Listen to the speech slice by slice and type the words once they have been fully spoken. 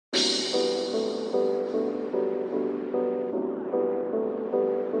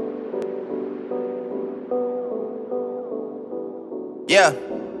Yeah.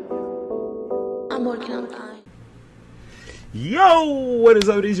 I'm working on time. Yo, what is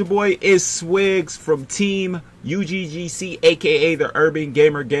up? It is your boy, it's SWIGGZ from Team UGGC, aka the Urban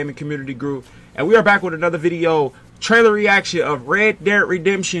Gamer Gaming Community Group. And we are back with another video, trailer reaction of Red Dead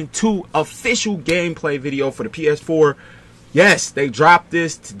Redemption 2 official gameplay video for the PS4. Yes, they dropped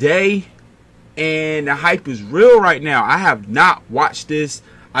this today, and the hype is real right now. I have not watched this.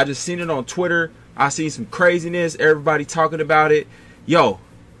 I just seen it on Twitter. I seen some craziness, everybody talking about it. Yo,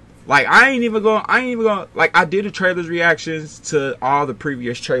 like I ain't even gonna like, I did the trailers reactions to all the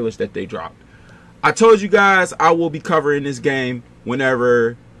previous trailers that they dropped. I told you guys I will be covering this game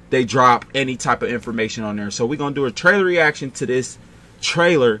whenever they drop any type of information on there. So we're gonna do a trailer reaction to this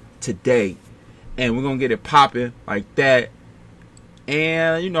trailer today, and we're gonna get it popping like that.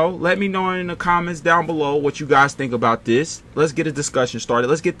 And, you know, let me know in the comments down below what you guys think about this. Let's get a discussion started.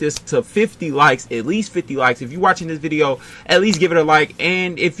 Let's get this to 50 likes, at least 50 likes. If you're watching this video, at least give it a like.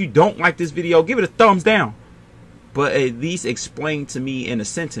 And if you don't like this video, give it a thumbs down. But at least explain to me in a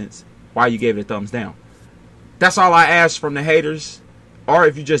sentence why you gave it a thumbs down. That's all I ask from the haters. Or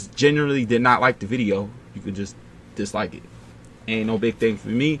if you just genuinely did not like the video, you could just dislike it. Ain't no big thing for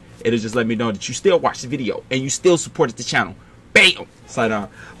me. It'll just let me know that you still watch the video and you still supported the channel. Bam! Slide on.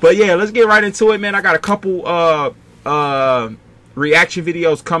 But yeah, let's get right into it, man. I got a couple reaction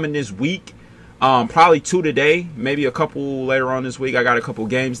videos coming this week. Probably 2 today, maybe a couple later on this week. I got a couple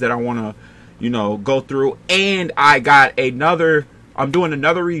games that I want to, you know, go through. And I got another, I'm doing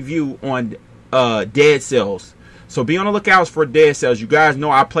another review on Dead Cells. So be on the lookout for Dead Cells. You guys know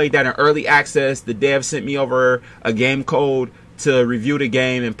I played that in early access. The dev sent me over a game code to review the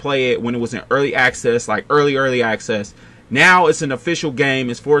game and play it when it was in early access, like early access. Now it's an official game.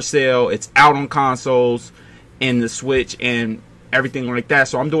 It's for sale. It's out on consoles and the Switch and everything like that.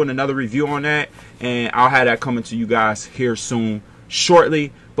 So I'm doing another review on that, and I'll have that coming to you guys here soon,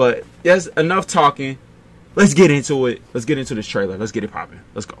 shortly. But there's enough talking. Let's get into it. Let's get into this trailer. Let's get it popping.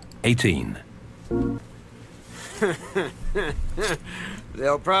 Let's go. 18.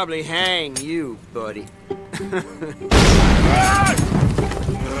 They'll probably hang you, buddy.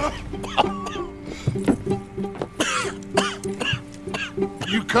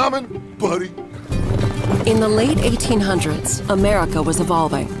 You coming, buddy? In the late 1800s, America was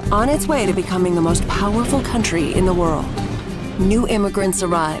evolving, on its way to becoming the most powerful country in the world. New immigrants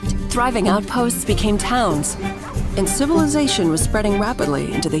arrived, thriving outposts became towns, and civilization was spreading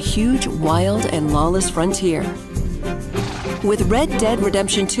rapidly into the huge, wild, and lawless frontier. With Red Dead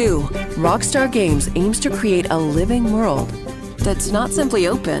Redemption 2, Rockstar Games aims to create a living world that's not simply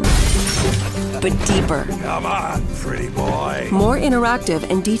open, but deeper. Come on, pretty boy. More interactive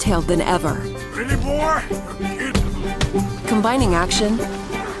and detailed than ever. Pretty boy? Combining action,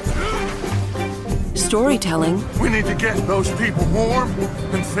 storytelling, We need to get those people warm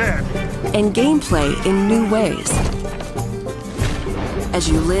and fed. and gameplay in new ways. As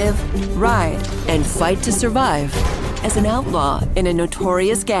you live, ride, and fight to survive as an outlaw in a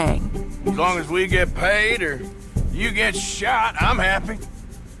notorious gang. As long as we get paid or you get shot, I'm happy.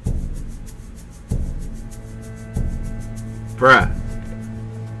 Bruh.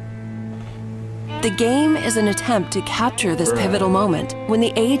 The game is an attempt to capture this pivotal moment when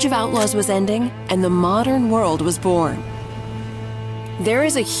the age of outlaws was ending and the modern world was born. There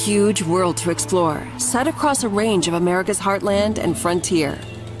is a huge world to explore, set across a range of America's heartland and frontier.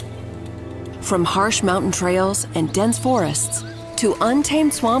 From harsh mountain trails and dense forests to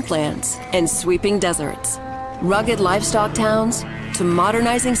untamed swamplands and sweeping deserts, rugged livestock towns to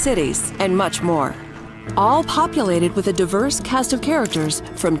modernizing cities and much more. All populated with a diverse cast of characters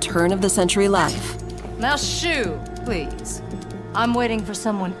from turn-of-the-century life. Now shoo, please. I'm waiting for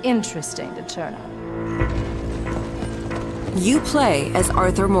someone interesting to turn up. You play as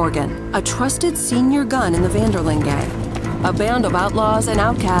Arthur Morgan, a trusted senior gun in the Vanderling gang, a band of outlaws and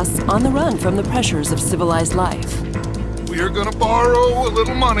outcasts on the run from the pressures of civilized life. We are gonna borrow a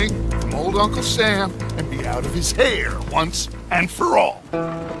little money from old Uncle Sam and be out of his hair once and for all.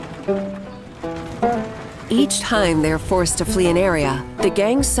 Each time they're forced to flee an area, the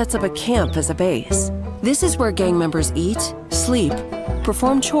gang sets up a camp as a base. This is where gang members eat, sleep,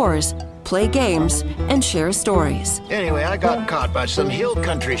 perform chores, play games, and share stories. Anyway, I got caught by some hill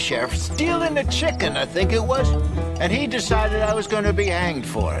country sheriff stealing a chicken, I think it was, and he decided I was going to be hanged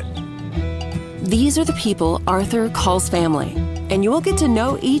for it. These are the people Arthur calls family, and you will get to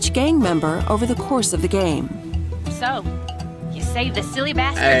know each gang member over the course of the game. So, you saved the silly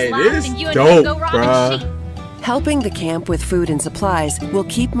bastard's Hey, life this and you and dope, me go robbing bruh. sheep. Helping the camp with food and supplies will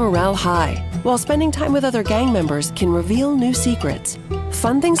keep morale high, while spending time with other gang members can reveal new secrets,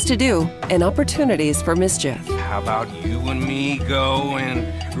 fun things to do, and opportunities for mischief. how about you and me go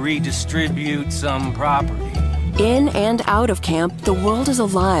and redistribute some property? In and out of camp, the world is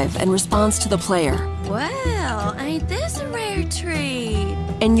alive and responds to the player. Well, ain't this a rare treat?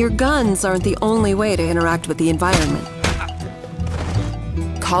 And your guns aren't the only way to interact with the environment.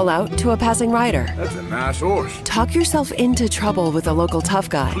 Call out to a passing rider. That's a nice horse. Talk yourself into trouble with a local tough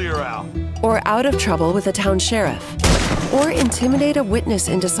guy. Clear out. Or out of trouble with a town sheriff. Or intimidate a witness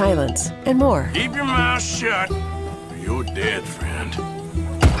into silence, and more. Keep your mouth shut, or you're dead, friend.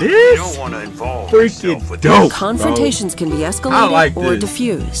 This You don't want to involve freaking yourself with dope. Confrontations can be escalated or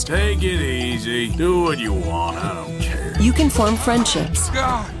diffused. Take it easy. Do what you want. I don't care. You can form friendships.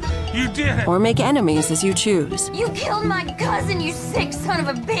 God, you did it! Or make enemies as you choose. You killed my cousin, you sick son of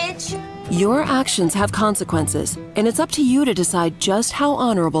a bitch! Your actions have consequences, and it's up to you to decide just how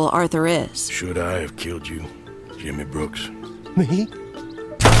honorable Arthur is. Should I have killed you, Jimmy Brooks? Me?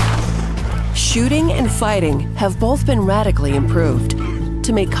 Shooting and fighting have both been radically improved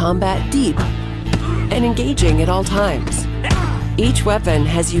to make combat deep and engaging at all times. Each weapon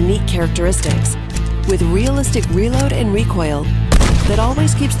has unique characteristics, with realistic reload and recoil that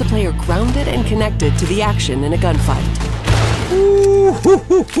always keeps the player grounded and connected to the action in a gunfight.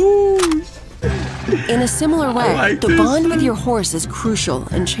 In a similar way, the bond with your horse is crucial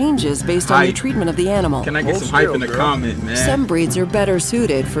and changes based on your treatment of the animal. Can I get some hype in the comment, man? Some breeds are better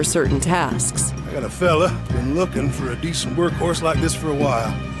suited for certain tasks. I got a fella been looking for a decent workhorse like this for a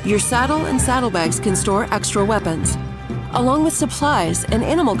while. Your saddle and saddlebags can store extra weapons, along with supplies and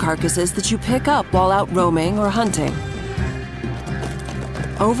animal carcasses that you pick up while out roaming or hunting.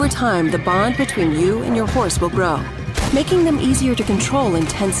 Over time, the bond between you and your horse will grow, making them easier to control in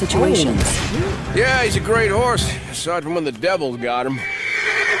tense situations. Yeah, he's a great horse, aside from when the devil got him.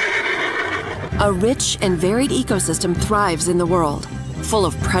 A rich and varied ecosystem thrives in the world, full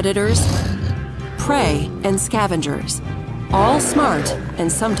of predators, prey, and scavengers, all smart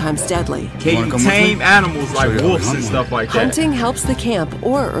and sometimes deadly. Can you tame animals like wolves and stuff like that? Hunting helps the camp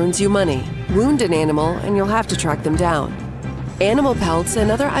or earns you money. Wound an animal and you'll have to track them down. Animal pelts and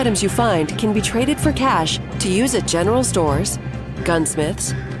other items you find can be traded for cash to use at general stores,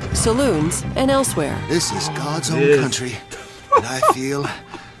 gunsmiths, saloons, and elsewhere. This is God's own country, and I feel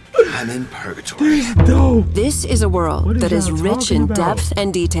I'm in purgatory. This is a world that is rich in depth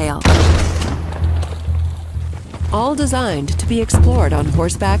and detail. All designed to be explored on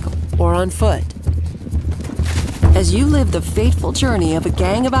horseback or on foot. As you live the fateful journey of a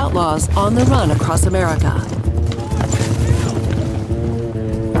gang of outlaws on the run across America.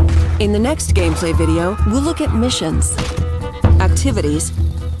 In the next gameplay video, we'll look at missions, activities,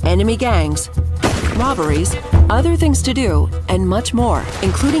 enemy gangs, robberies, other things to do, and much more,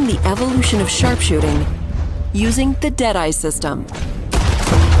 including the evolution of sharpshooting using the Deadeye system.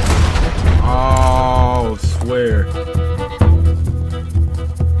 Oh, swear.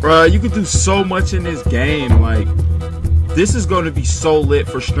 Bruh, you could do so much in this game. Like, this is going to be so lit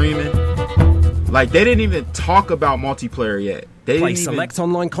for streaming. Like, they didn't even talk about multiplayer yet. They Play didn't select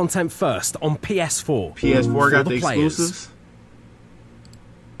online content first on PS4. PS4 got the exclusives.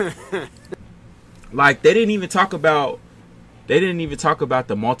 Like, they didn't even talk about the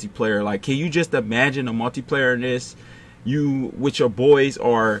multiplayer. Like, can you just imagine a multiplayer in this? You with your boys,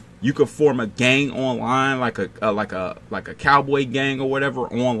 or you could form a gang online, like a cowboy gang or whatever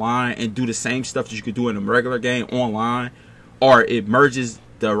online, and do the same stuff that you could do in a regular game online, or it merges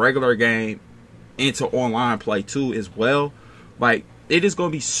the regular game into online play too as well. Like, it is gonna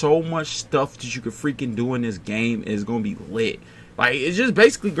be so much stuff that you could freaking do in this game. It's gonna be lit. Like, it's just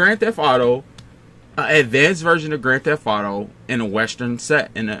basically Grand Theft Auto, advanced version of Grand Theft Auto in a Western set,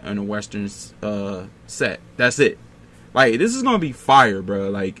 in a Western set. That's it. Like, this is gonna be fire,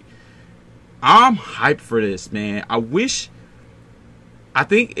 bro. Like, I'm hyped for this, man. I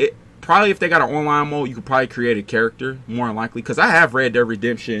think it probably, if they got an online mode, you could probably create a character more than likely. Because I have Red Dead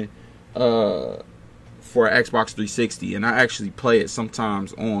Redemption for Xbox 360, and I actually play it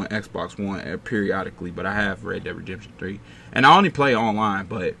sometimes on Xbox One periodically. But I have Red Dead Redemption 3, and I only play online.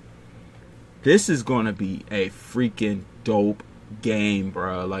 But this is gonna be a freaking dope game,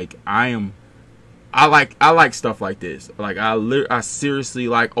 bro. Like, I like stuff like this. Like, I seriously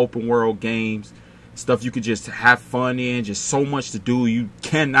like open world games, stuff you could just have fun in, just so much to do. You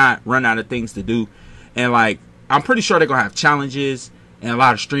cannot run out of things to do. And like, I'm pretty sure they're gonna have challenges, and a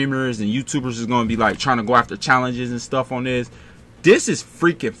lot of streamers and YouTubers is gonna be like trying to go after challenges and stuff on this. This is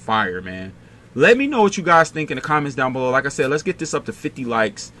freaking fire, man. Let me know what you guys think in the comments down below. Like I said, let's get this up to 50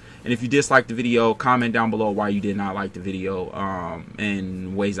 likes. And if you dislike the video, comment down below why you did not like the video,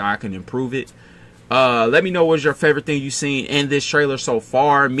 and ways I can improve it. Let me know what's your favorite thing you've seen in this trailer so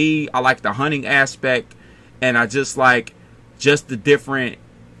far. Me, I like the hunting aspect and I just like just the different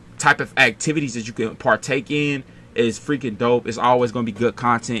type of activities that you can partake in is freaking dope. It's always going to be good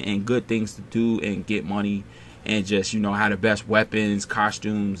content and good things to do and get money, and just, you know, have the best weapons,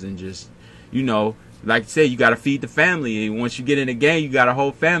 costumes, and just, you know, like I said, you got to feed the family. And once you get in the game, you got a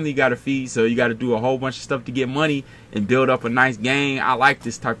whole family you got to feed, so you got to do a whole bunch of stuff to get money and build up a nice gang. I like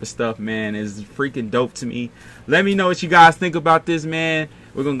this type of stuff, man. It's freaking dope to me. Let me know what you guys think about this, man.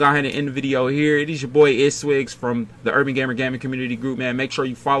 We're going to go ahead and end the video here. It is your boy ITSSWIGGZ from the Urban Gamer Gaming Community Group, man. Make sure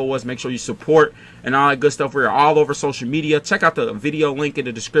you follow us. Make sure you support and all that good stuff. We're all over social media. Check out the video link in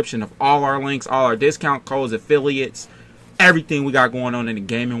the description of all our links, all our discount codes, affiliates, everything we got going on in the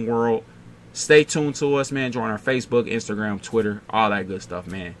gaming world. Stay tuned to us, man. Join our Facebook, Instagram, Twitter, all that good stuff,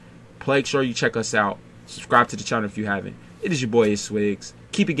 man. Make sure you check us out. Subscribe to the channel if you haven't. It is your boy ITSSWIGGZ.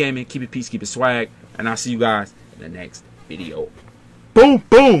 Keep it gaming, keep it peace, keep it swag, and I'll see you guys in the next video. Boom,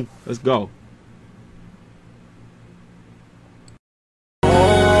 boom. Let's go.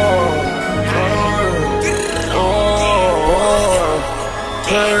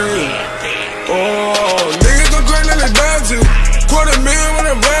 Niggas go crazy like bouncy. $250,000 when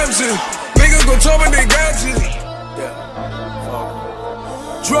I'm bouncy. Niggas go talk when they got you.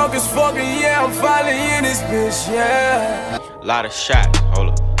 Drunk as fucking, yeah, I'm finally in this bitch, yeah. Lot of shots,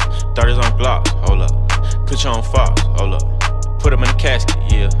 hold up. 30s on Glock, hold up. Put you on Fox, hold up. Put him in the casket,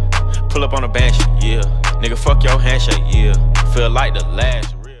 yeah. Pull up on a banshee, yeah. Nigga, fuck your handshake, yeah. Feel like the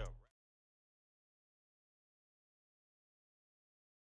last